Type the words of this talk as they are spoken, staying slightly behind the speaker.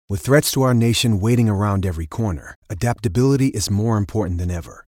With threats to our nation waiting around every corner, adaptability is more important than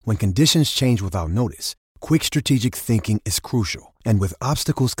ever. When conditions change without notice, quick strategic thinking is crucial. And with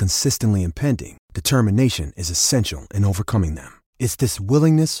obstacles consistently impending, determination is essential in overcoming them. It's this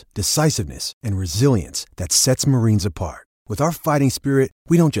willingness, decisiveness, and resilience that sets Marines apart. With our fighting spirit,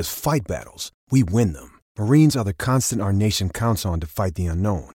 we don't just fight battles, we win them. Marines are the constant our nation counts on to fight the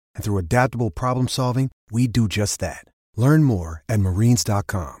unknown. And through adaptable problem solving, we do just that. Learn more at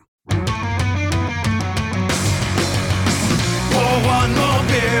marines.com. Pour one more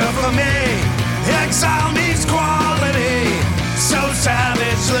beer for me. Exile meets quality so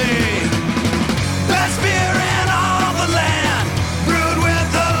savagely. Best beer in all the land, brewed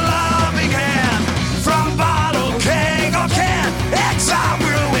with a loving hand. From bottle, keg, or can, Exile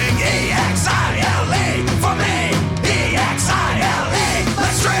Brewing, E-X-I-L-E. For me, E-X-I-L-E.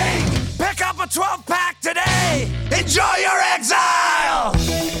 Let's drink. Pick up a 12-pack today. Enjoy your exile.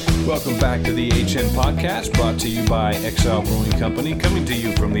 Welcome back to the HN Podcast, brought to you by Exile Brewing Company, coming to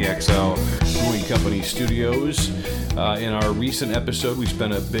you from the Exile Brewing Company studios. In our recent episode, we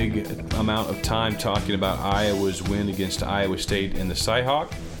spent a big amount of time talking about Iowa's win against Iowa State in the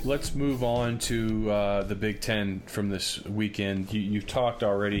Cyhawk. Let's move on to the Big Ten from this weekend. You've talked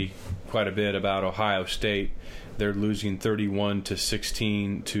already quite a bit about Ohio State. They're losing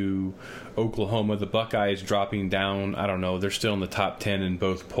 31-16 to Oklahoma. The Buckeyes dropping down, I don't know, they're still in the top 10 in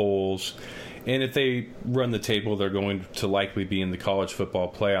both polls. And if they run the table, they're going to likely be in the college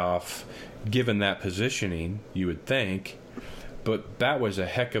football playoff, given that positioning, you would think. But that was a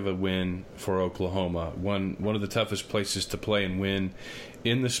heck of a win for Oklahoma. One of the toughest places to play and win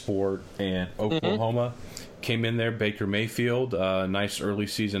in the sport. And Oklahoma came in there. Baker Mayfield, nice early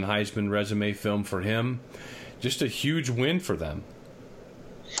season Heisman resume film for him. Just a huge win for them.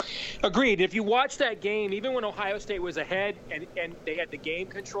 Agreed. If you watch that game, even when Ohio State was ahead and they had the game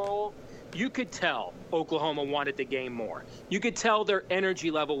control, you could tell Oklahoma wanted the game more. You could tell their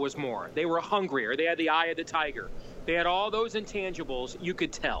energy level was more. They were hungrier. They had the eye of the tiger. They had all those intangibles. You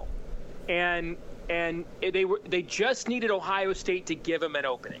could tell. And they just needed Ohio State to give them an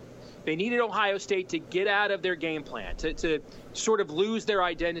opening. They needed Ohio State to get out of their game plan, to sort of lose their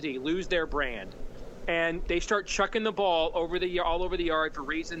identity, lose their brand. And they start chucking the ball all over the yard for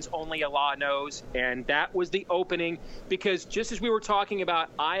reasons only Allah knows. And that was the opening, because just as we were talking about,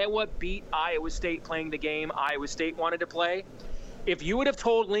 Iowa beat Iowa State playing the game Iowa State wanted to play. If you would have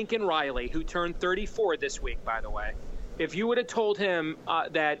told Lincoln Riley, who turned 34 this week, by the way, if you would have told him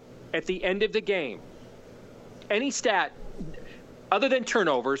that at the end of the game, any stat other than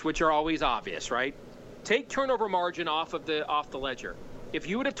turnovers, which are always obvious, right? Take turnover margin off the ledger. If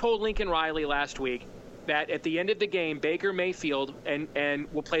you would have told Lincoln Riley last week that at the end of the game, Baker Mayfield and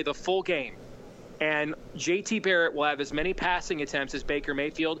will play the full game, and J.T. Barrett will have as many passing attempts as Baker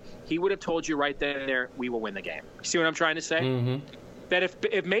Mayfield, he would have told you right then and there, we will win the game. See what I'm trying to say? Mm-hmm. That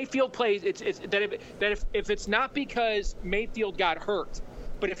if Mayfield plays, if it's not because Mayfield got hurt,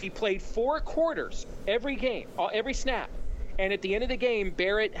 but if he played 4 quarters every game, every snap, and at the end of the game,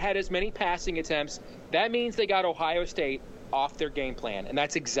 Barrett had as many passing attempts, that means they got Ohio State off their game plan, and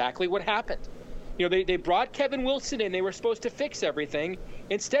that's exactly what happened. You know, they brought Kevin Wilson in. They were supposed to fix everything.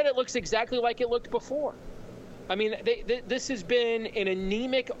 Instead, it looks exactly like it looked before. I mean, this has been an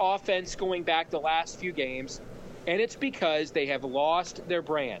anemic offense going back the last few games, and it's because they have lost their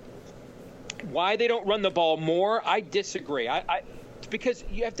brand. Why they don't run the ball more, I disagree. Because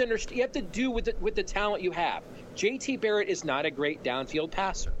you have to understand, you have to do with the talent you have. J.T. Barrett is not a great downfield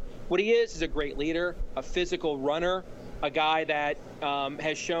passer. What he is a great leader, a physical runner, a guy that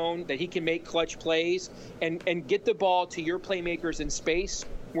has shown that he can make clutch plays and get the ball to your playmakers in space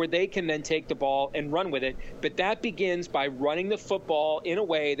where they can then take the ball and run with it. But that begins by running the football in a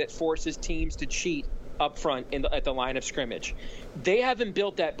way that forces teams to cheat up front at the line of scrimmage. They haven't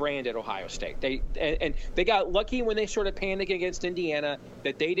built that brand at Ohio State. They got lucky when they sort of panicked against Indiana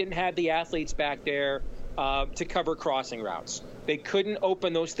that they didn't have the athletes back there to cover crossing routes. They couldn't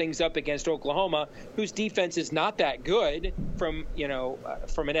open those things up against Oklahoma, whose defense is not that good from an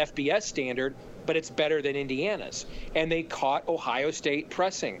FBS standard, but it's better than Indiana's. And they caught Ohio State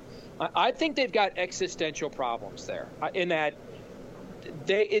pressing. I think they've got existential problems there in that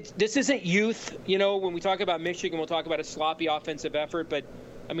this isn't youth. You know, when we talk about Michigan, we'll talk about a sloppy offensive effort, but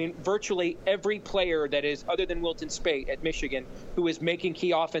I mean, virtually every player that is, other than Wilton Speight at Michigan, who is making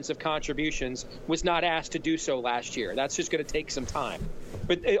key offensive contributions, was not asked to do so last year. That's just going to take some time.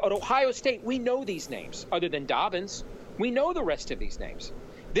 But at Ohio State, we know these names. Other than Dobbins, we know the rest of these names.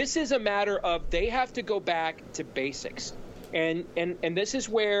 This is a matter of they have to go back to basics. And this is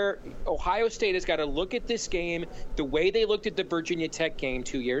where Ohio State has got to look at this game the way they looked at the Virginia Tech game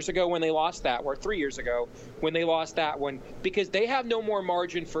 2 years ago when they lost that, or 3 years ago when they lost that one, because they have no more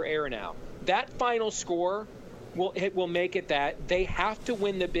margin for error now. That final score will make it that they have to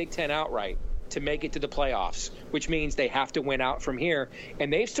win the Big Ten outright to make it to the playoffs, which means they have to win out from here.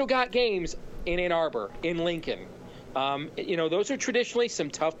 And they've still got games in Ann Arbor, in Lincoln. Those are traditionally some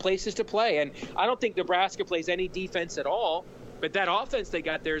tough places to play. And I don't think Nebraska plays any defense at all, but that offense they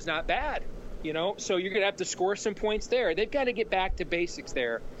got there is not bad. So you're going to have to score some points there. They've got to get back to basics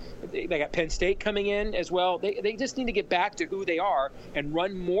there. They got Penn State coming in as well. They just need to get back to who they are and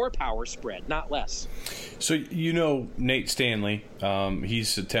run more power spread, not less. So Nate Stanley,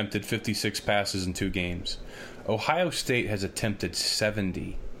 he's attempted 56 passes in 2 games. Ohio State has attempted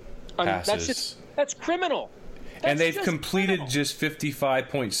 70 passes. That's criminal. And they've completed just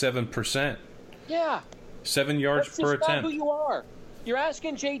 55.7%. Yeah. 7 yards per attempt. That's not who you are. You're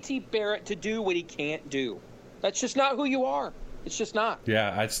asking JT Barrett to do what he can't do. That's just not who you are. It's just not.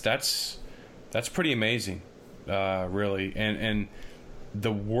 Yeah, that's pretty amazing, really. And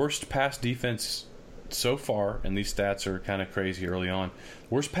the worst pass defense so far, and these stats are kind of crazy early on,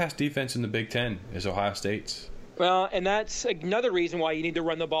 worst pass defense in the Big Ten is Ohio State's. Well, and that's another reason why you need to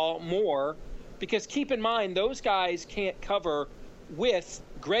run the ball more, because keep in mind, those guys can't cover with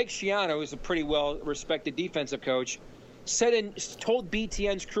Greg Schiano, who's a pretty well-respected defensive coach, told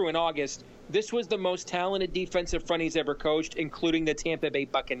BTN's crew in August this was the most talented defensive front he's ever coached, including the Tampa Bay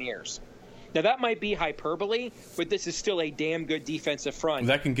Buccaneers. Now, that might be hyperbole, but this is still a damn good defensive front.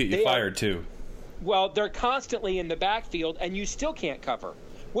 That can get you fired, too. Well, they're constantly in the backfield, and you still can't cover.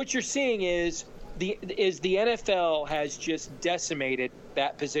 What you're seeing is the NFL has just decimated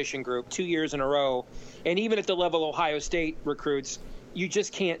that position group 2 years in a row, and even at the level Ohio State recruits, you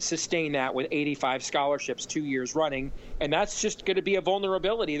just can't sustain that with 85 scholarships 2 years running, and that's just going to be a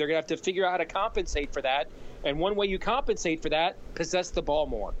vulnerability. They're going to have to figure out how to compensate for that, and one way you compensate for that, possess the ball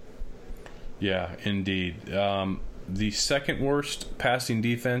more. Yeah, indeed. The second worst passing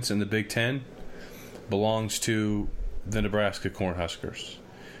defense in the Big Ten belongs to the Nebraska Cornhuskers,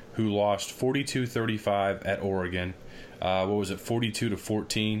 who lost 42-35 at Oregon.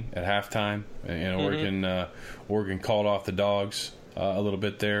 42-14 at halftime, and Oregon called off the dogs a little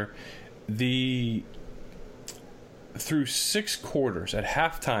bit there. Through 6 quarters at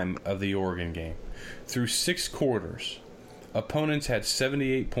halftime of the Oregon game, through 6 quarters, opponents had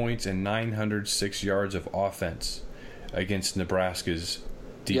 78 points and 906 yards of offense against Nebraska's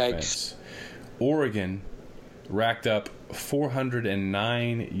defense. Yikes. Oregon racked up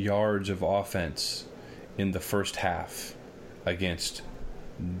 409 yards of offense in the first half against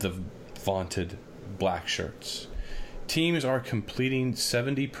the vaunted Black Shirts. Teams are completing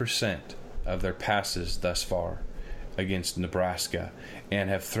 70% of their passes thus far against Nebraska and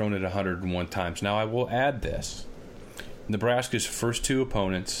have thrown it 101 times. Now, I will add this. Nebraska's first 2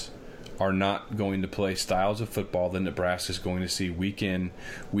 opponents are not going to play styles of football that Nebraska is going to see week in,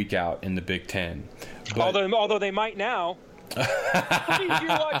 week out in the Big Ten. But, although they might now. If you're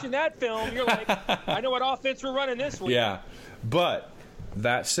watching that film, you're like, I know what offense we're running this week. Yeah, but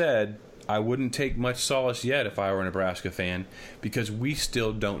that said, I wouldn't take much solace yet if I were a Nebraska fan, because we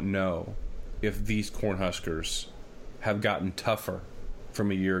still don't know if these Cornhuskers have gotten tougher from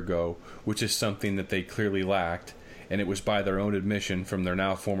a year ago, which is something that they clearly lacked. And it was by their own admission from their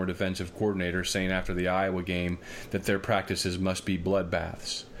now former defensive coordinator saying after the Iowa game that their practices must be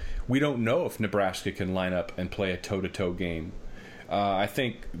bloodbaths. We don't know if Nebraska can line up and play a toe-to-toe game. I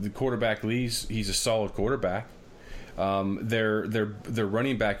think the quarterback Lee's a solid quarterback. Their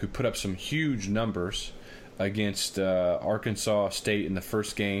running back who put up some huge numbers against Arkansas State in the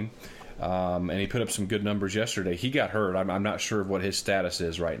first game, and he put up some good numbers yesterday. He got hurt. I'm not sure of what his status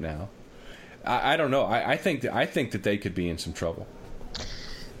is right now. I don't know. I think that they could be in some trouble.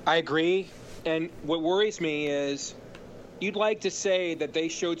 I agree. And what worries me is you'd like to say that they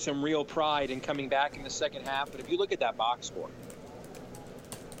showed some real pride in coming back in the second half, but if you look at that box score,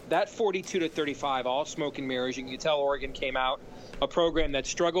 that 42-35, all smoke and mirrors. You can tell Oregon came out, a program that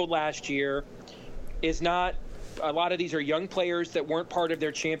struggled last year, is not – a lot of these are young players that weren't part of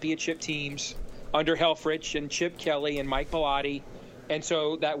their championship teams under Helfrich and Chip Kelly and Mike Bellotti. And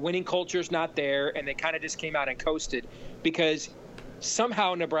so that winning culture is not there, and they kind of just came out and coasted because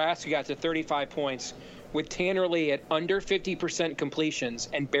somehow Nebraska got to 35 points with Tanner Lee at under 50% completions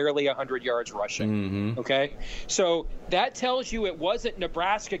and barely 100 yards rushing. Mm-hmm. Okay? So that tells you it wasn't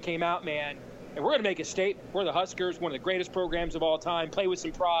Nebraska came out, man, and we're going to make a statement. We're the Huskers, one of the greatest programs of all time, play with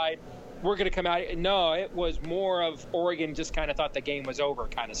some pride. We're going to come out. No, it was more of Oregon just kind of thought the game was over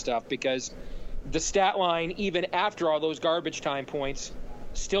kind of stuff because the stat line, even after all those garbage time points,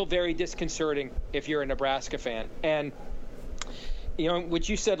 still very disconcerting if you're a Nebraska fan. And, what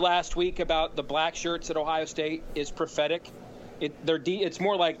you said last week about the black shirts at Ohio State is prophetic. It's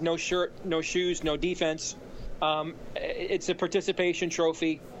more like no shirt, no shoes, no defense. It's a participation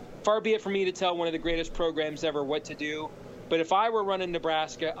trophy. Far be it for me to tell one of the greatest programs ever what to do. But if I were running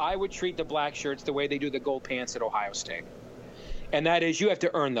Nebraska, I would treat the black shirts the way they do the gold pants at Ohio State. And that is, you have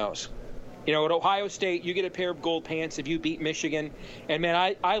to earn those. At Ohio State, you get a pair of gold pants if you beat Michigan. And,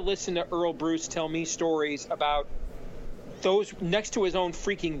 man, I listened to Earl Bruce tell me stories about those next to his own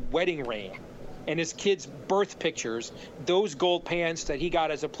freaking wedding ring and his kids' birth pictures. Those gold pants that he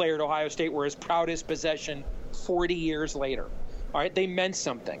got as a player at Ohio State were his proudest possession 40 years later. All right, they meant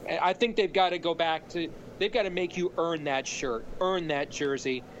something. I think they've got to go back to – they've got to make you earn that shirt, earn that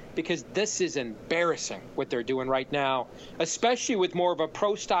jersey, because this is embarrassing what they're doing right now, especially with more of a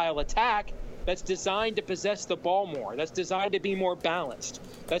pro-style attack that's designed to possess the ball more, that's designed to be more balanced,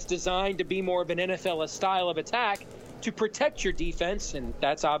 that's designed to be more of an NFL style of attack to protect your defense, and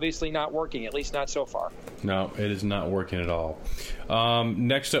that's obviously not working, at least not so far. No, it is not working at all.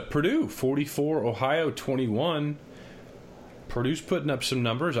 Next up, Purdue, 44, Ohio 21. Purdue's putting up some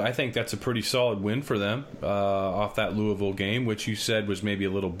numbers. I think that's a pretty solid win for them off that Louisville game, which you said was maybe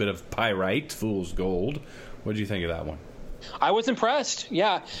a little bit of pyrite, fool's gold. What did you think of that one? I was impressed.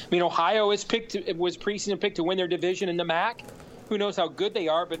 Yeah, Ohio was preseason picked to win their division in the MAC. Who knows how good they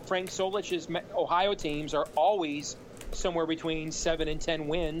are? But Frank Solich's Ohio teams are always somewhere between 7 and 10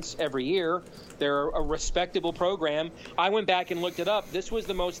 wins every year. They're a respectable program. I went back and looked it up. This was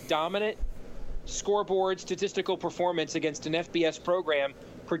the most dominant scoreboard statistical performance against an FBS program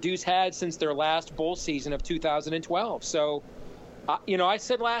Purdue's had since their last bowl season of 2012. So, I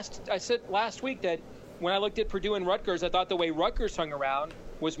said last week that when I looked at Purdue and Rutgers, I thought the way Rutgers hung around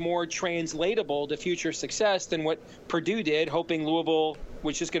was more translatable to future success than what Purdue did, hoping Louisville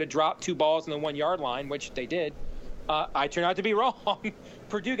was just going to drop 2 balls on the 1-yard line, which they did. I turned out to be wrong.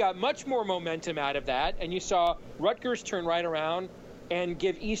 Purdue got much more momentum out of that, and you saw Rutgers turn right around and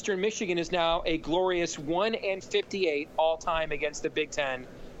give Eastern Michigan is now a glorious 1-58 all-time against the Big Ten,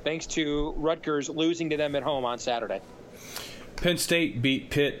 thanks to Rutgers losing to them at home on Saturday. Penn State beat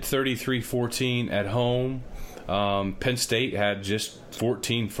Pitt 33-14 at home. Penn State had just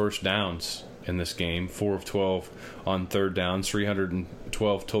 14 first downs in this game, 4 of 12 on third down,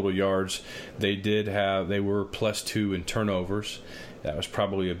 312 total yards. They were +2 in turnovers. That was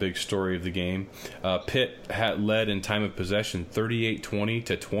probably a big story of the game. Pitt had led in time of possession 38-20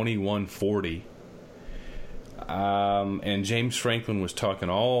 to 21-40. And James Franklin was talking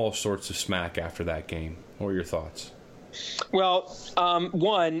all sorts of smack after that game. What were your thoughts? Well,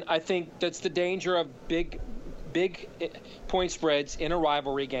 one, I think that's the danger of big point spreads in a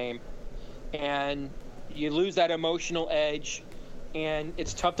rivalry game. And you lose that emotional edge. And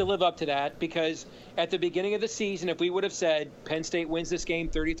it's tough to live up to that because at the beginning of the season, if we would have said Penn State wins this game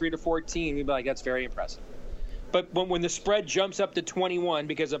 33-14, we'd be like, that's very impressive. But when the spread jumps up to 21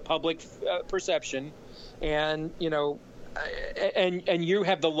 because of public perception, and and you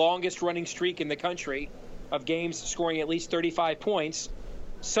have the longest running streak in the country of games scoring at least 35 points,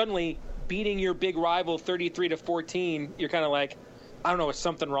 suddenly beating your big rival 33-14, you're kind of like, I don't know, is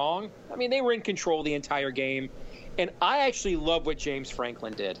something wrong? I mean, they were in control the entire game. And I actually love what James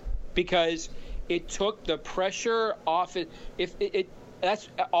Franklin did because it took the pressure off it. That's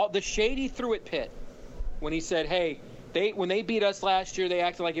all the shade he threw at Pitt when he said, "Hey, when they beat us last year, they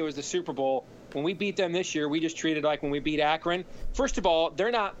acted like it was the Super Bowl. When we beat them this year, we just treated like when we beat Akron." First of all, they're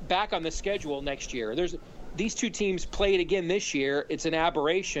not back on the schedule next year. These two teams played again this year. It's an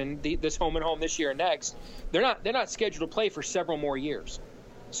aberration. This home and home this year and next. They're not scheduled to play for several more years.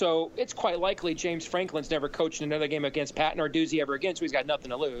 So it's quite likely James Franklin's never coached another game against Pat Narduzzi ever again, so he's got nothing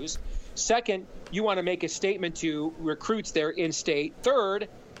to lose. Second, you want to make a statement to recruits there in state. Third,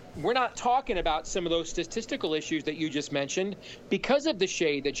 we're not talking about some of those statistical issues that you just mentioned. Because of the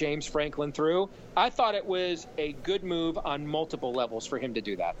shade that James Franklin threw, I thought it was a good move on multiple levels for him to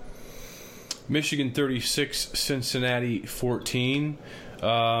do that. Michigan 36, Cincinnati 14.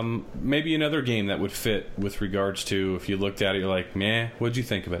 Maybe another game that would fit with regards to if you looked at it, you're like, meh, what'd you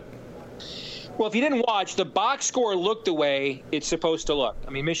think of it? Well, if you didn't watch, the box score looked the way it's supposed to look. I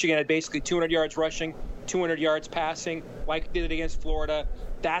mean, Michigan had basically 200 yards rushing, 200 yards passing, like did it against Florida.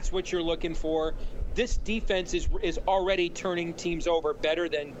 That's what you're looking for. This defense is already turning teams over better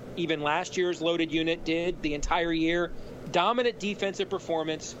than even last year's loaded unit did the entire year. Dominant defensive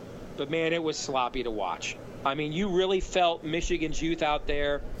performance, but, man, it was sloppy to watch. I mean, you really felt Michigan's youth out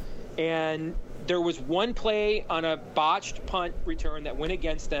there, and there was one play on a botched punt return that went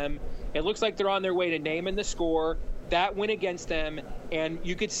against them, It looks like they're on their way to naming the score. That went against them, and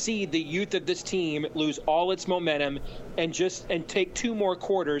you could see the youth of this team lose all its momentum and take 2 more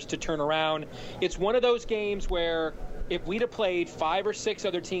quarters to turn around. It's one of those games where if we'd have played 5 or 6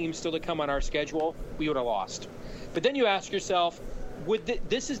 other teams still to come on our schedule, we would have lost. But then you ask yourself, would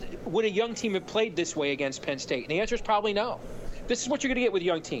a young team have played this way against Penn State? And the answer is probably no. This is what you're going to get with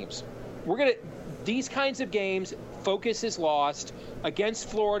young teams. These kinds of games, focus is lost. Against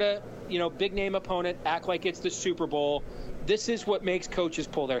Florida, big name opponent, act like it's the Super Bowl. This is what makes coaches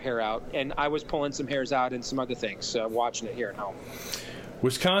pull their hair out. And I was pulling some hairs out and some other things watching it here at home.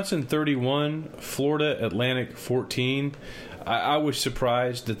 Wisconsin 31, Florida Atlantic 14. I was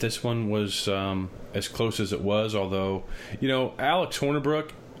surprised that this one was as close as it was, although, Alex Hornibrook,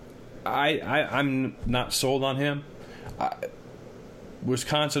 I'm not sold on him.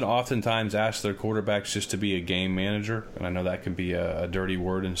 Wisconsin oftentimes asks their quarterbacks just to be a game manager, and I know that can be a dirty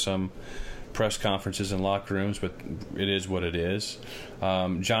word in some press conferences and locker rooms, but it is what it is.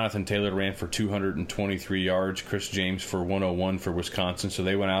 Jonathan Taylor ran for 223 yards, Chris James for 101 for Wisconsin, so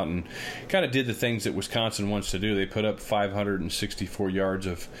they went out and kind of did the things that Wisconsin wants to do. They put up 564 yards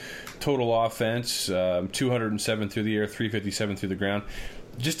of total offense, 207 through the air, 357 through the ground.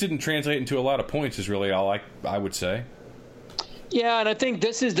 Just didn't translate into a lot of points is really all I would say. Yeah, and I think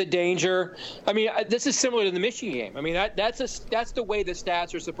this is the danger. I mean, this is similar to the Michigan game. I mean, that's the way the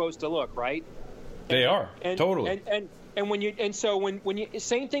stats are supposed to look, right? They are totally. And when you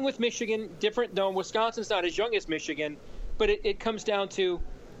same thing with Michigan, different though. Wisconsin's not as young as Michigan, but it comes down to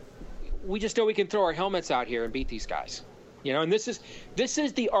we just know we can throw our helmets out here and beat these guys, And this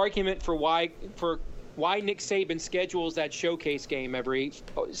is the argument for why Nick Saban schedules that showcase game every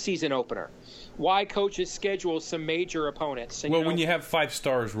season opener. Why coaches schedule some major opponents. And, when you have 5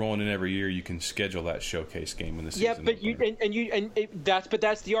 stars rolling in every year, you can schedule that showcase game in the season. Yeah, but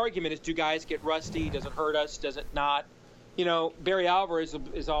that's the argument: is do guys get rusty? Does it hurt us? Does it not? Barry Alvarez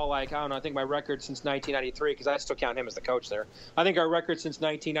is all like, I don't know. I think my record since 1993, because I still count him as the coach there. I think our record since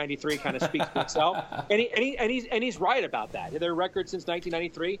 1993 kind of speaks for itself, and he's right about that. Their record since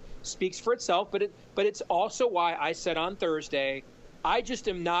 1993 speaks for itself, but it's also why I said on Thursday, I just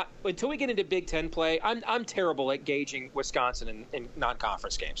am not until we get into Big Ten play. I'm terrible at gauging Wisconsin in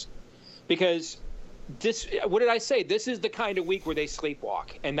non-conference games, because what did I say? This is the kind of week where they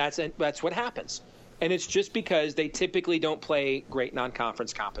sleepwalk, and that's what happens. And it's just because they typically don't play great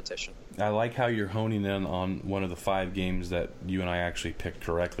non-conference competition. I like how you're honing in on one of the 5 games that you and I actually picked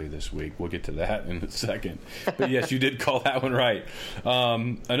correctly this week. We'll get to that in a second. But, yes, you did call that one right.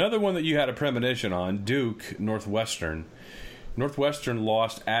 Another one that you had a premonition on, Duke, Northwestern. Northwestern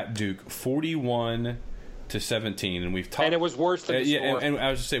lost at Duke 41-17, and we've talked. And it was worse than the score. And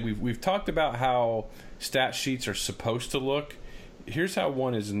I was going to say we've talked about how stat sheets are supposed to look. Here's how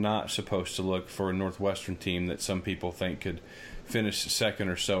one is not supposed to look for a Northwestern team that some people think could finish second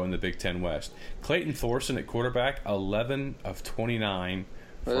or so in the Big Ten West. Clayton Thorson at quarterback, 11 of 29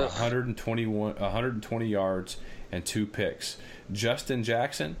 for 120 yards and 2 picks. Justin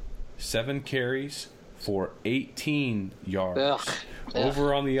Jackson, 7 carries for 18 yards.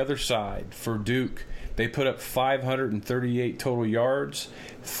 Over on the other side for Duke, they put up 538 total yards,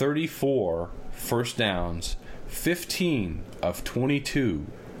 34 first downs, 15 of 22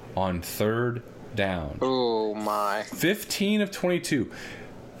 on third down. Oh, my. 15 of 22.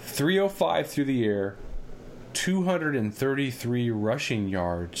 305 through the air, 233 rushing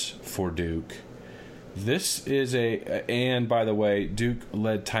yards for Duke. This is and by the way, Duke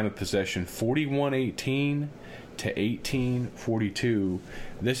led time of possession 41-18 to 18-42.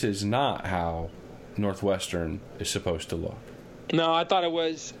 This is not how Northwestern is supposed to look. No, I thought it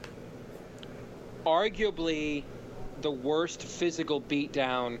was arguably the worst physical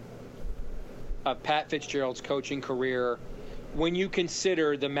beatdown of Pat Fitzgerald's coaching career when you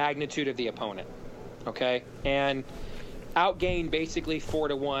consider the magnitude of the opponent. Okay? And outgained basically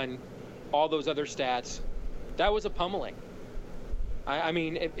 4-1, all those other stats. That was a pummeling. I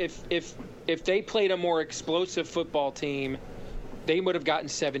mean, if they played a more explosive football team, they would have gotten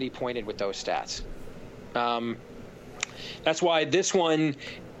 70 pointed with those stats. That's why this one,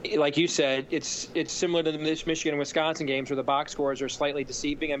 like you said, it's similar to the Michigan and Wisconsin games where the box scores are slightly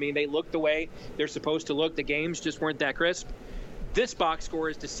deceiving. I mean, they look the way they're supposed to look. The games just weren't that crisp. This box score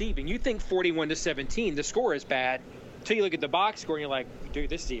is deceiving. You think 41-17, the score is bad, until you look at the box score and you're like, dude,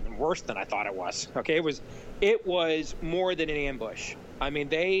 this is even worse than I thought it was. Okay, it was more than an ambush. I mean,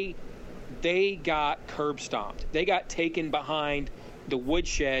 they got curb stomped. They got taken behind the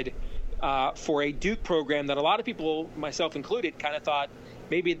woodshed for a Duke program that a lot of people, myself included, kind of thought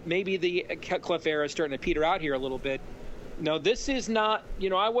maybe the Cutcliffe era is starting to peter out here a little bit. No, this is not,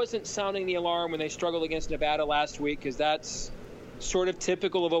 I wasn't sounding the alarm when they struggled against Nevada last week, because that's sort of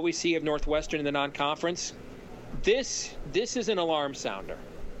typical of what we see of Northwestern in the non-conference. This is an alarm sounder.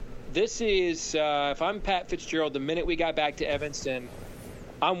 This is, if I'm Pat Fitzgerald, the minute we got back to Evanston,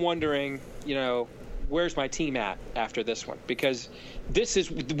 I'm wondering, where's my team at after this one? Because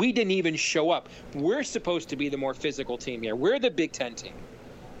we didn't even show up. We're supposed to be the more physical team here. We're the Big Ten team,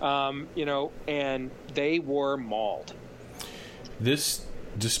 and they were mauled. This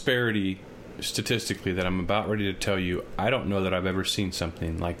disparity statistically that I'm about ready to tell you, I don't know that I've ever seen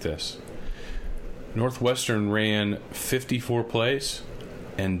something like this. Northwestern ran 54 plays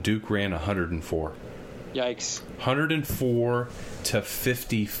and Duke ran 104. Yikes. 104 to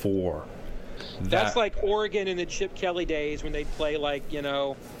 54. That's like Oregon in the Chip Kelly days when they'd play like,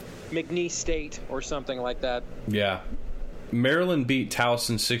 McNeese State or something like that. Yeah. Maryland beat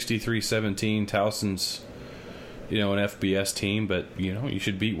Towson 63-17. Towson's an FBS team, but you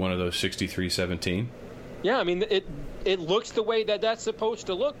should beat one of those 63-17. Yeah, I mean it looks the way that's supposed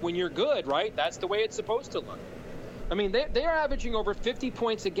to look when you're good, right? That's the way it's supposed to look. I mean, they're averaging over 50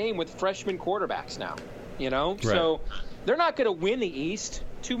 points a game with freshman quarterbacks now, Right. So they're not going to win the East.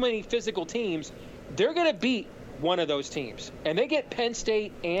 Too many physical teams. They're going to beat one of those teams. And they get Penn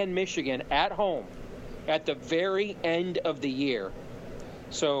State and Michigan at home at the very end of the year.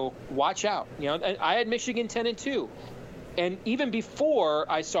 So watch out. I had Michigan 10-2. And even before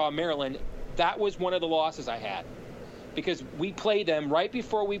I saw Maryland, that was one of the losses I had. Because we played them right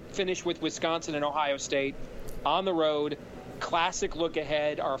before we finished with Wisconsin and Ohio State on the road. Classic look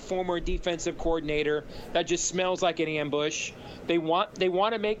ahead. Our former defensive coordinator, that just smells like an ambush. They want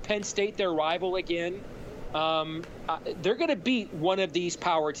to make Penn State their rival again. They're going to beat one of these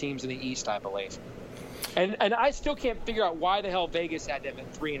power teams in the East, I believe. And I still can't figure out why the hell Vegas had them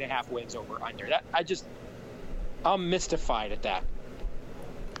at 3.5 wins over under. I'm mystified at that.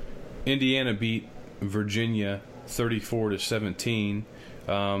 Indiana beat Virginia 34-17.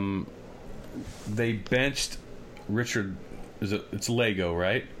 They benched Richard. It's Lego,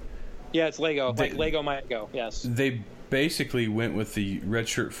 right? Yeah, it's Lego. Like Lego might go. Yes. They basically went with the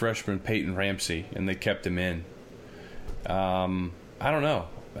redshirt freshman Peyton Ramsey, and they kept him in. I don't know.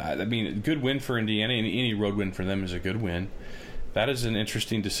 I mean, good win for Indiana. Any road win for them is a good win. That is an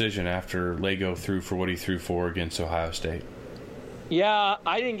interesting decision after Lego threw for what he threw for against Ohio State. Yeah,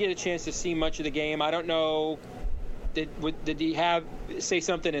 I didn't get a chance to see much of the game. I don't know. Did he say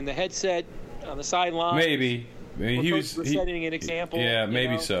something in the headset on the sideline? Maybe. I mean, he was setting an example. Yeah,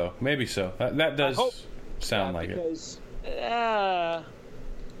 maybe so. Maybe so. That does sound like it.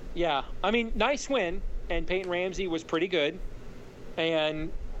 Yeah. I mean, nice win, and Peyton Ramsey was pretty good, and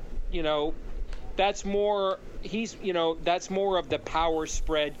that's more. That's more of the power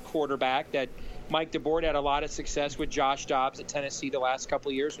spread quarterback that Mike DeBoer had a lot of success with Josh Dobbs at Tennessee the last couple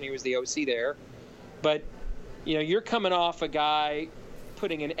of years when he was the OC there. But, you're coming off a guy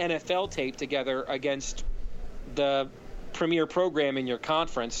putting an NFL tape together against the premier program in your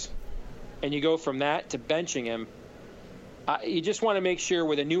conference, and you go from that to benching him. You just want to make sure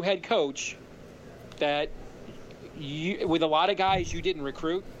with a new head coach that with a lot of guys you didn't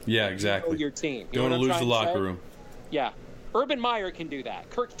recruit. Yeah, exactly. Your team. You don't want to lose the locker room. Yeah. Urban Meyer can do that.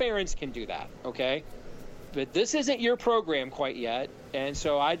 Kirk Ferentz can do that, okay? But this isn't your program quite yet, and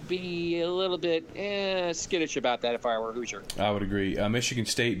so I'd be a little bit skittish about that if I were Hoosier. I would agree. Michigan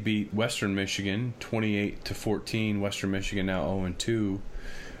State beat Western Michigan 28-14. Western Michigan now 0-2.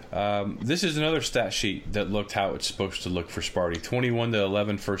 This is another stat sheet that looked how it's supposed to look for Sparty.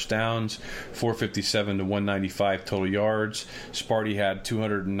 21-11 first downs, 457 to 195 total yards. Sparty had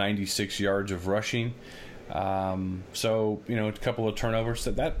 296 yards of rushing. So, a couple of turnovers.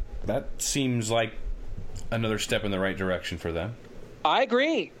 That seems like another step in the right direction for them. I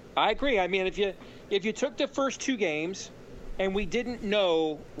agree. I mean, if you took the first two games and we didn't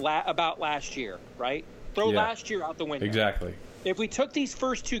know about last year, right? Throw last year out the window. Exactly. If we took these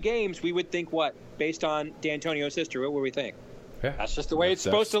first two games, we would think what? Based on D'Antonio's history, what would we think? Yeah. That's just the way it's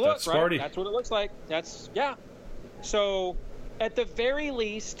supposed to look, that's right? Sparty. That's what it looks like. So, at the very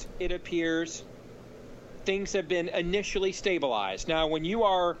least, it appears things have been initially stabilized. Now, when you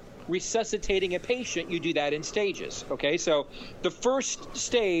are resuscitating a patient, you do that in stages, okay? So, the first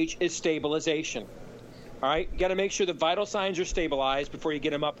stage is stabilization. All right? You got to make sure the vital signs are stabilized before you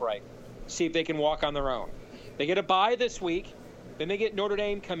get them upright. See if they can walk on their own. They get a bye this week. Then they get Notre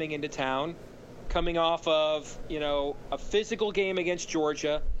Dame coming into town, coming off of, a physical game against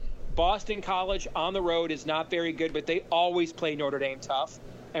Georgia. Boston College on the road is not very good, but they always play Notre Dame tough.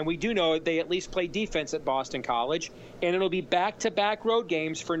 And we do know they at least play defense at Boston College. And it'll be back-to-back road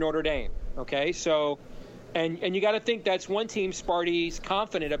games for Notre Dame. Okay, so And you got to think that's one team Sparty's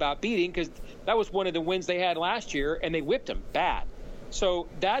confident about beating, because that was one of the wins they had last year, and they whipped them bad. So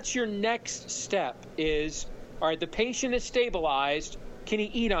that's your next step is, all right, the patient is stabilized. Can he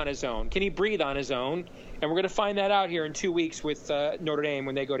eat on his own? Can he breathe on his own? And we're going to find that out here in 2 weeks with Notre Dame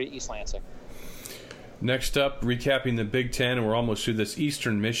when they go to East Lansing. Next up, recapping the Big Ten, and we're almost through this.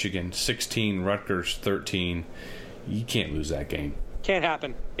 Eastern Michigan, 16, Rutgers, 13. You can't lose that game. Can't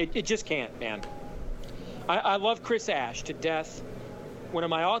happen. It just can't, man. I love Chris Ash to death. One of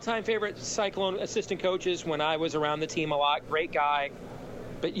my all-time favorite Cyclone assistant coaches when I was around the team a lot. Great guy.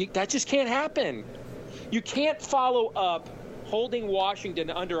 But that just can't happen. You can't follow up holding Washington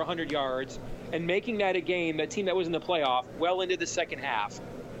to under 100 yards and making that a game, that team that was in the playoff, well into the second half.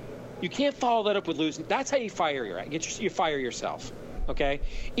 You can't follow that up with losing. That's how you fire you fire yourself, okay?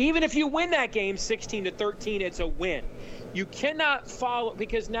 Even if you win that game 16-13, it's a win. You cannot follow,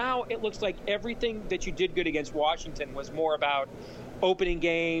 because now it looks like everything that you did good against Washington was more about opening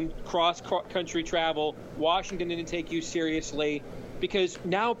game, cross-country travel. Washington didn't take you seriously, because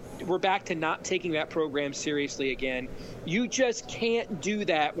now we're back to not taking that program seriously again. You just can't do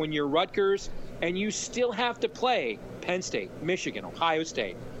that when you're Rutgers, and you still have to play Penn State, Michigan, Ohio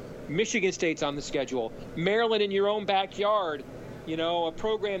State. Michigan State's on the schedule. Maryland in your own backyard. You know, a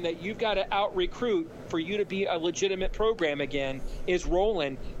program that you've got to out-recruit for you to be a legitimate program again is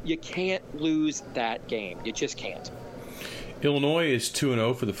rolling. You can't lose that game. You just can't. Illinois is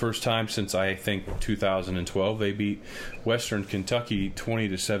 2-0 for the first time since, I think, 2012. They beat Western Kentucky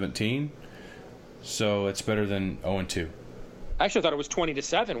 20-17. So it's better than 0-2. I actually thought it was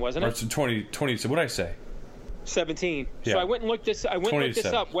 20-7, wasn't it? Or it's 20. What did I say? 17. Yeah. So I went and looked this.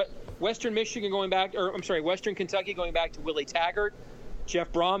 Up. Western Michigan Western Kentucky going back to Willie Taggart,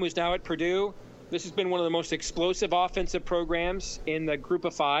 Jeff Brom, who's now at Purdue. This has been one of the most explosive offensive programs in the Group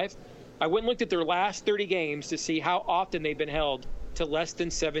of Five. I went and looked at their last 30 games to see how often they've been held to less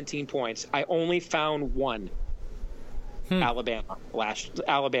than 17 points. I only found one. Alabama.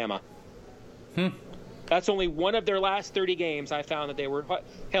 That's only one of their last 30 games I found that they were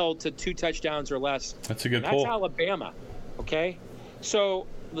held to 2 touchdowns or less. That's a good pull. That's Alabama, okay? So,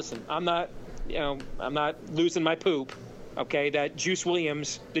 listen, I'm not losing my poop, okay? That Juice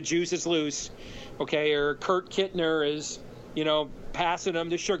Williams, the juice is loose, okay? Or Kurt Kittner is, passing them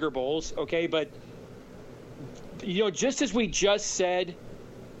to Sugar Bowls, okay? But, just as we just said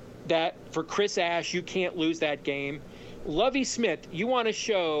that for Chris Ash, you can't lose that game, Lovie Smith, you want to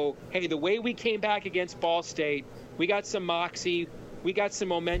show, hey, the way we came back against Ball State, we got some moxie, we got some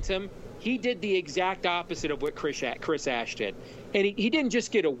momentum. He did the exact opposite of what Chris Ash did. And he didn't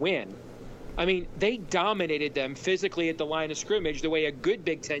just get a win. I mean, they dominated them physically at the line of scrimmage the way a good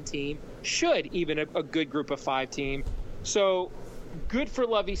Big Ten team should, even a good Group of Five team. So good for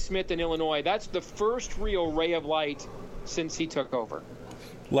Lovie Smith in Illinois. That's the first real ray of light since he took over.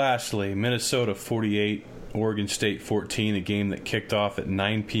 Lastly, Minnesota 48, Oregon State 14, a game that kicked off at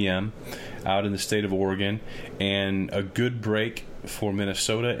 9 p.m. out in the state of Oregon, and a good break for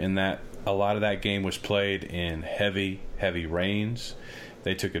Minnesota in that a lot of that game was played in heavy rains.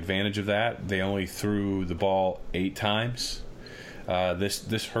 They took advantage of that. They only threw the ball 8 times.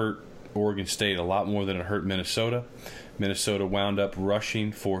 This hurt Oregon State a lot more than it hurt Minnesota. Minnesota wound up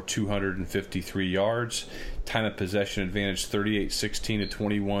rushing for 253 yards. Time of possession advantage 38-16 to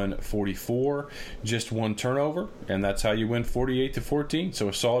 21-44. Just one turnover, and that's how you win 48-14. So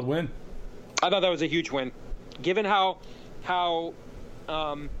a solid win. I thought that was a huge win. Given how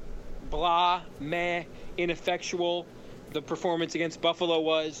ineffectual the performance against Buffalo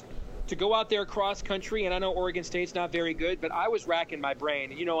was, to go out there cross country, and I know Oregon State's not very good, but I was racking my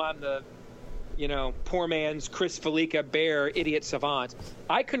brain. I'm the poor man's Chris Felica Bear idiot savant.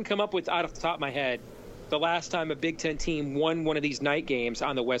 I couldn't come up with, out of the top of my head, the last time a Big Ten team won one of these night games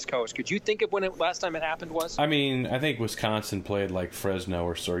on the West Coast. Could you think of when last time it happened was? I mean, I think Wisconsin played like Fresno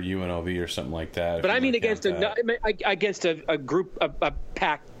or UNLV or something like that. But I mean against a group, a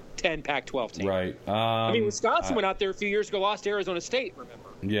Pac-10, Pac-12 team. Right. Wisconsin went out there a few years ago, lost to Arizona State, remember?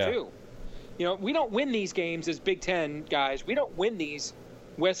 Yeah. Too. We don't win these games as Big Ten guys. We don't win these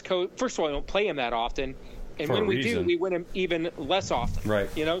West Coast. First of all, we don't play them that often. And when we do, we win them even less often. Right.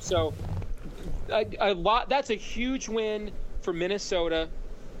 So that's a huge win for Minnesota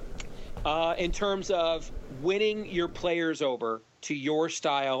in terms of winning your players over to your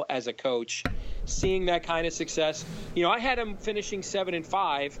style as a coach, seeing that kind of success. I had them finishing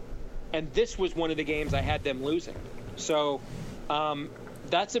 7-5, and this was one of the games I had them losing. So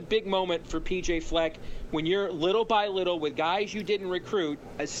that's a big moment for PJ Fleck when you're little by little with guys you didn't recruit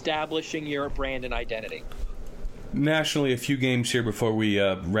establishing your brand and identity. Nationally, a few games here before we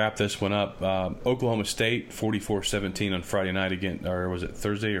wrap this one up. Oklahoma State, 44-17 on Friday night again, or was it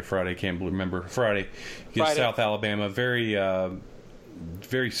Thursday or Friday? Can't remember. Friday against South Alabama. Very,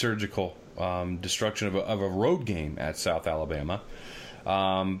 very surgical destruction of a road game at South Alabama.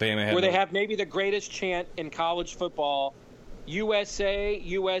 Bama had they have maybe the greatest chant in college football: USA,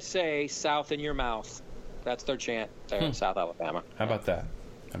 USA, South in your mouth. That's their chant there in South Alabama. How about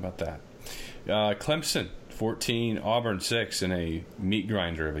that? Clemson, 14, Auburn 6 in a meat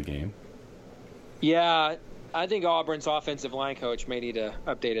grinder of a game. Yeah, I think Auburn's offensive line coach may need to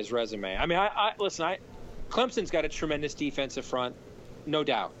update his resume. I mean, listen, Clemson's got a tremendous defensive front, no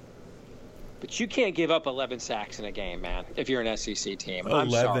doubt. But you can't give up 11 sacks in a game, man, if you're an SEC team.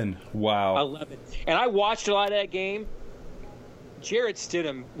 11. Wow. 11. And I watched a lot of that game. Jarrett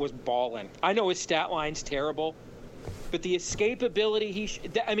Stidham was balling. I know his stat line's terrible, but the escapability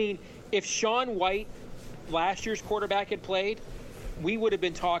if Sean White, last year's quarterback, had played, we would have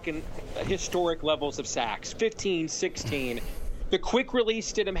been talking historic levels of sacks, 15, 16. The quick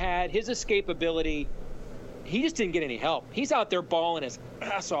release Stidham had, his escapability, he just didn't get any help. He's out there balling his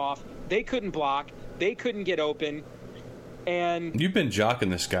ass off. They couldn't block. They couldn't get open. And you've been jocking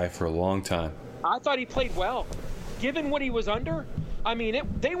this guy for a long time. I thought he played well. Given what he was under, I mean,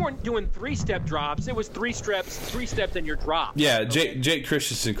 they weren't doing three-step drops. It was three steps in your drop. Yeah, okay? Jake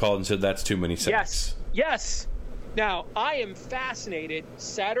Christensen called and said that's too many sacks. Yes. Now, I am fascinated.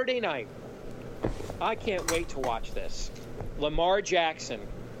 Saturday night, I can't wait to watch this. Lamar Jackson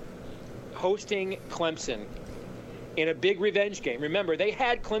hosting Clemson in a big revenge game. Remember, they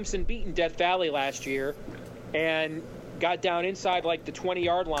had Clemson beaten Death Valley last year and got down inside like the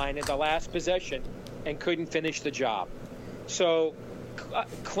 20-yard line at the last possession and couldn't finish the job. So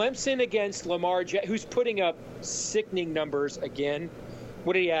Clemson against Lamar, who's putting up sickening numbers again.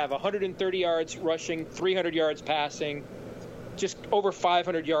 What did he have? 130 yards rushing, 300 yards passing, just over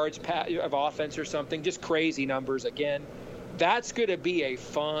 500 yards of offense or something. Just crazy numbers again. That's going to be a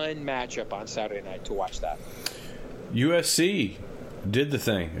fun matchup on Saturday night to watch that. USC did the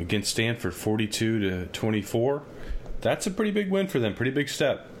thing against Stanford, 42-24. That's a pretty big win for them. Pretty big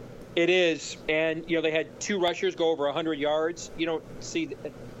step. It is, and they had two rushers go over 100 yards. You don't see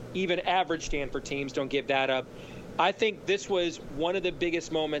even average Stanford teams don't give that up. I think this was one of the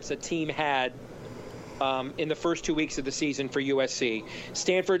biggest moments a team had in the first 2 weeks of the season for USC.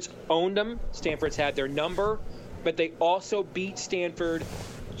 Stanford's owned them. Stanford's had their number, but they also beat Stanford.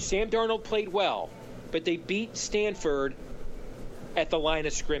 Sam Darnold played well, but they beat Stanford at the line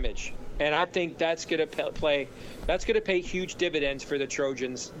of scrimmage. And I think that's going to pay huge dividends for the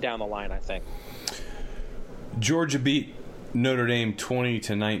Trojans down the line, I think. Georgia beat Notre Dame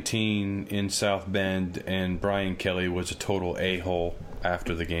 20-19 in South Bend, and Brian Kelly was a total a-hole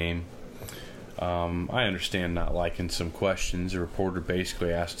after the game. I understand not liking some questions. A reporter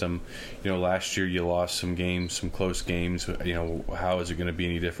basically asked him, last year you lost some games, some close games. How is it going to be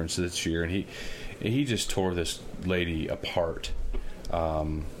any difference this year? And he just tore this lady apart.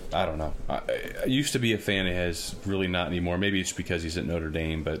 I don't know. I used to be a fan of his, really not anymore. Maybe it's because he's at Notre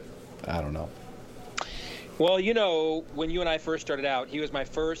Dame, but I don't know. Well, when you and I first started out, he was my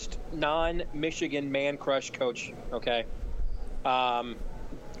first non-Michigan man crush coach, okay? Not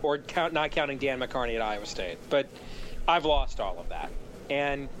counting Dan McCarney at Iowa State. But I've lost all of that.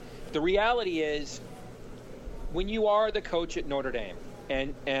 And the reality is, when you are the coach at Notre Dame,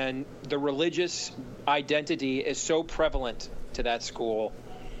 and the religious identity is so prevalent to that school,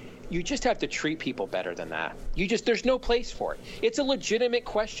 you just have to treat people better than that. There's no place for it. It's a legitimate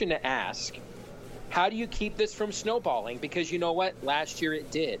question to ask. How do you keep this from snowballing? Because you know what? Last year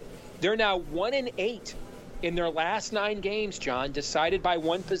it did. They're now 1-8 in their last 9 games, John, decided by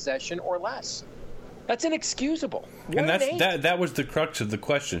one possession or less. That's inexcusable. And that was the crux of the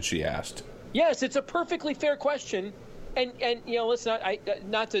question she asked. Yes, it's a perfectly fair question. And listen,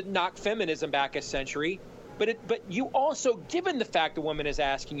 not to knock feminism back a century, but you also, given the fact the woman is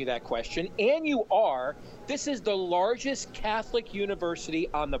asking you that question, and this is the largest Catholic university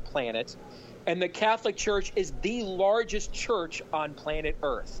on the planet, and the Catholic Church is the largest church on planet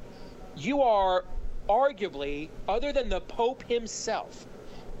Earth. You are arguably, other than the Pope himself,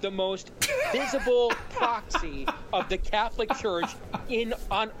 the most visible proxy of the Catholic Church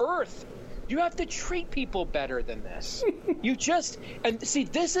on Earth. You have to treat people better than this.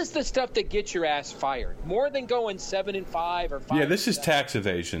 This is the stuff that gets your ass fired more than going 7-5 or 5. Yeah, this is tax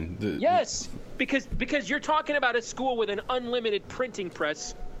evasion. Yes, because you're talking about a school with an unlimited printing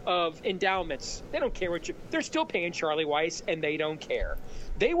press of endowments. They don't care they're still paying Charlie Weiss, and they don't care.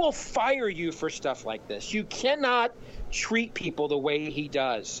 They will fire you for stuff like this. You cannot treat people the way he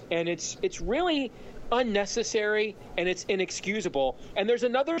does, and it's really unnecessary and it's inexcusable. And there's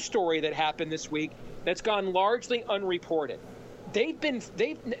another story that happened this week that's gone largely unreported. They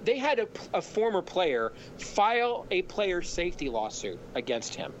had a former player file a player safety lawsuit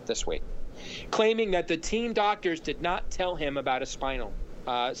against him this week, claiming that the team doctors did not tell him about a spinal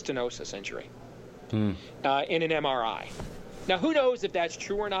stenosis injury in an MRI. Now, who knows if that's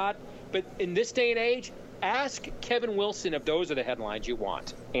true or not, but in this day and age, ask Kevin Wilson if those are the headlines you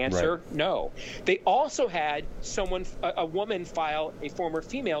want. Answer, right. No. They also had a woman file, a former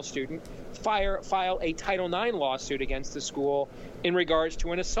female student, file a Title IX lawsuit against the school in regards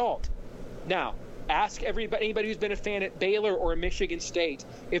to an assault. Now, ask anybody who's been a fan at Baylor or Michigan State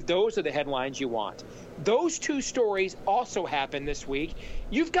if those are the headlines you want. Those two stories also happened this week.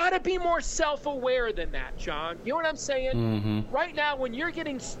 You've got to be more self-aware than that, John. You know what I'm saying? Mm-hmm. Right now, when you're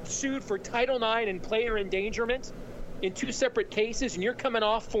getting sued for Title IX and player endangerment in two separate cases, and you're coming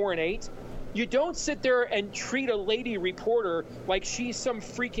off 4-8, you don't sit there and treat a lady reporter like she's some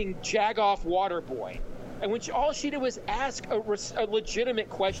freaking jagoff water boy. And when all she did was ask a legitimate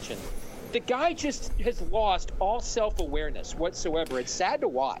question. The guy just has lost all self-awareness whatsoever. It's sad to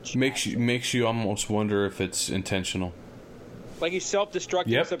watch. Makes you almost wonder if it's intentional. Like he's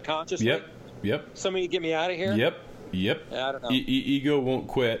self-destructing subconsciously? Yep. Somebody get me out of here? Yep. I don't know. Ego won't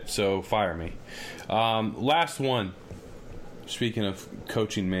quit, so fire me. Last one. Speaking of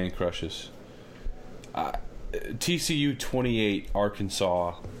coaching man crushes. TCU 28,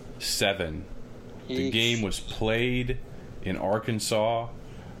 Arkansas 7. The game was played in Arkansas.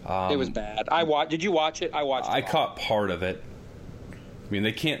 It was bad. Did you watch it? I watched it. I caught part of it. I mean,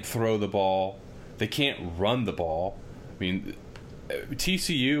 they can't throw the ball. They can't run the ball. I mean,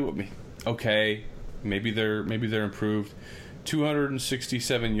 TCU, okay, maybe they're improved.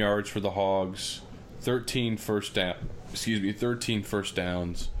 267 yards for the Hogs, 13 first downs.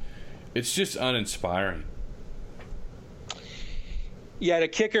 It's just uninspiring. You had a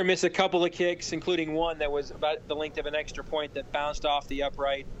kicker miss a couple of kicks, including one that was about the length of an extra point that bounced off the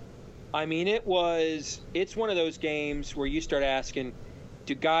upright. I mean, it's one of those games where you start asking,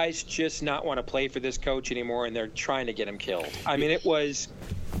 do guys just not want to play for this coach anymore, and they're trying to get him killed? I mean, it was,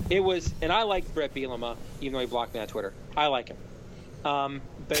 and I like Brett Bielema, even though he blocked me on Twitter. I like him.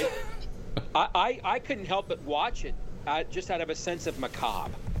 But I couldn't help but watch it just out of a sense of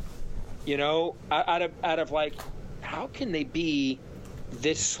macabre. You know, out of like, how can they be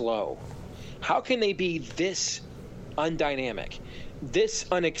this slow? How can they be this undynamic, this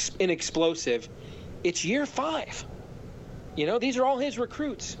inexplosive? It's year 5. You know, these are all his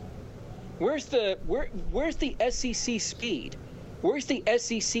recruits. Where's the SEC speed? Where's the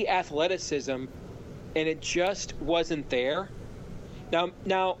SEC athleticism? And it just wasn't there.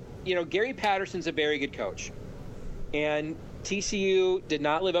 Now, you know, Gary Patterson's a very good coach, and TCU did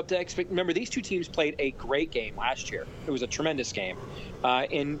not live up to expectations. Remember, these two teams played a great game last year. It was a tremendous game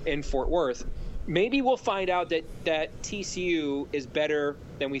in Fort Worth. Maybe we'll find out that TCU is better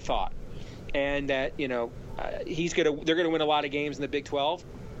than we thought, and that they're gonna win a lot of games in the Big 12.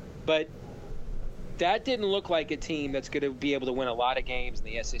 But that didn't look like a team that's going to be able to win a lot of games in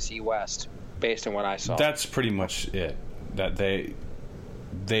the SEC West, based on what I saw. That's pretty much it. That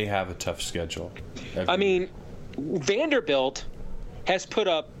they have a tough schedule. I mean, Vanderbilt has put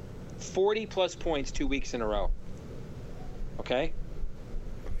up 40-plus points 2 weeks in a row. Okay?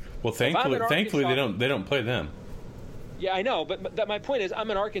 Well, thankfully they don't play them. Yeah, I know, but my point is,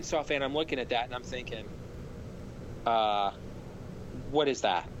 I'm an Arkansas fan. I'm looking at that and I'm thinking, what is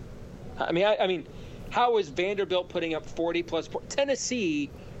that? I mean, how is Vanderbilt putting up 40-plus points? Tennessee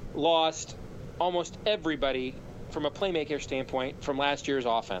lost almost everybody from a playmaker standpoint from last year's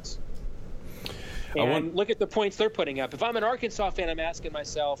offense. And look at the points they're putting up. If I'm an Arkansas fan, I'm asking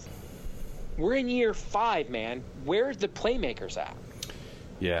myself, we're in year 5, man. Where's the playmakers at?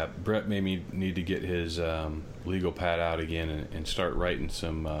 Yeah, Brett made me need to get his legal pad out again and start writing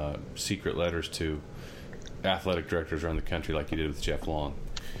some secret letters to athletic directors around the country like he did with Jeff Long.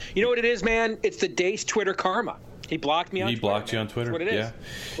 You know what it is, man? It's the Dace Twitter karma. He blocked me on Twitter. He blocked you on Twitter? That's what it is. Yeah.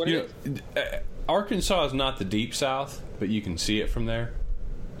 What it is. Arkansas is not the deep South, but you can see it from there.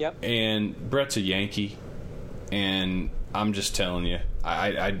 Yep. And Brett's a Yankee, and I'm just telling you,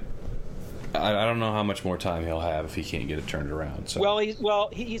 I don't know how much more time he'll have if he can't get it turned around. So.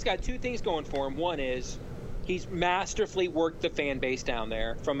 He's got two things going for him. One is he's masterfully worked the fan base down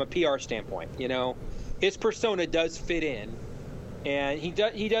there from a PR standpoint. You know, his persona does fit in, and he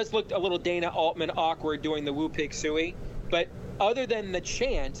does look a little Dana Altman awkward doing the Woo Pig Suey. But other than the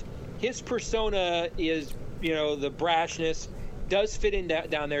chant, his persona is, you know, the brashness does fit in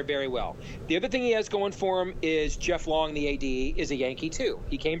down there very well. The other thing he has going for him is Jeff Long, the AD, is a Yankee too.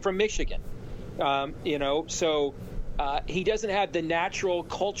 He came from Michigan. So he doesn't have the natural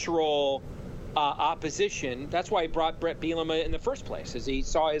cultural opposition. That's why he brought Brett Bielema in the first place, as he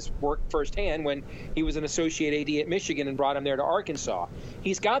saw his work firsthand when he was an associate AD at Michigan and brought him there to Arkansas.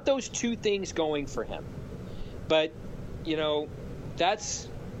 He's got those two things going for him. But, that's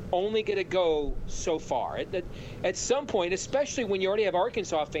only going to go so far. At some point, especially when you already have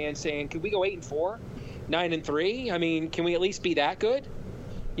Arkansas fans saying, "Can we go 8-4, 9-3? I mean, can we at least be that good?"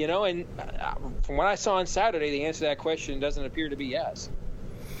 And from what I saw on Saturday, the answer to that question doesn't appear to be yes.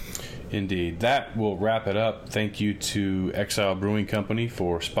 Indeed. That will wrap it up. Thank you to Exile Brewing Company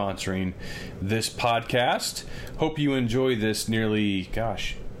for sponsoring this podcast. Hope you enjoy this nearly,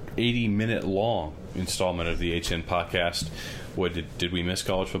 80-minute long installment of the HN podcast. What did we miss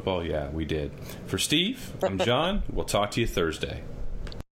college football? Yeah, we did. For Steve, I'm John. We'll talk to you Thursday.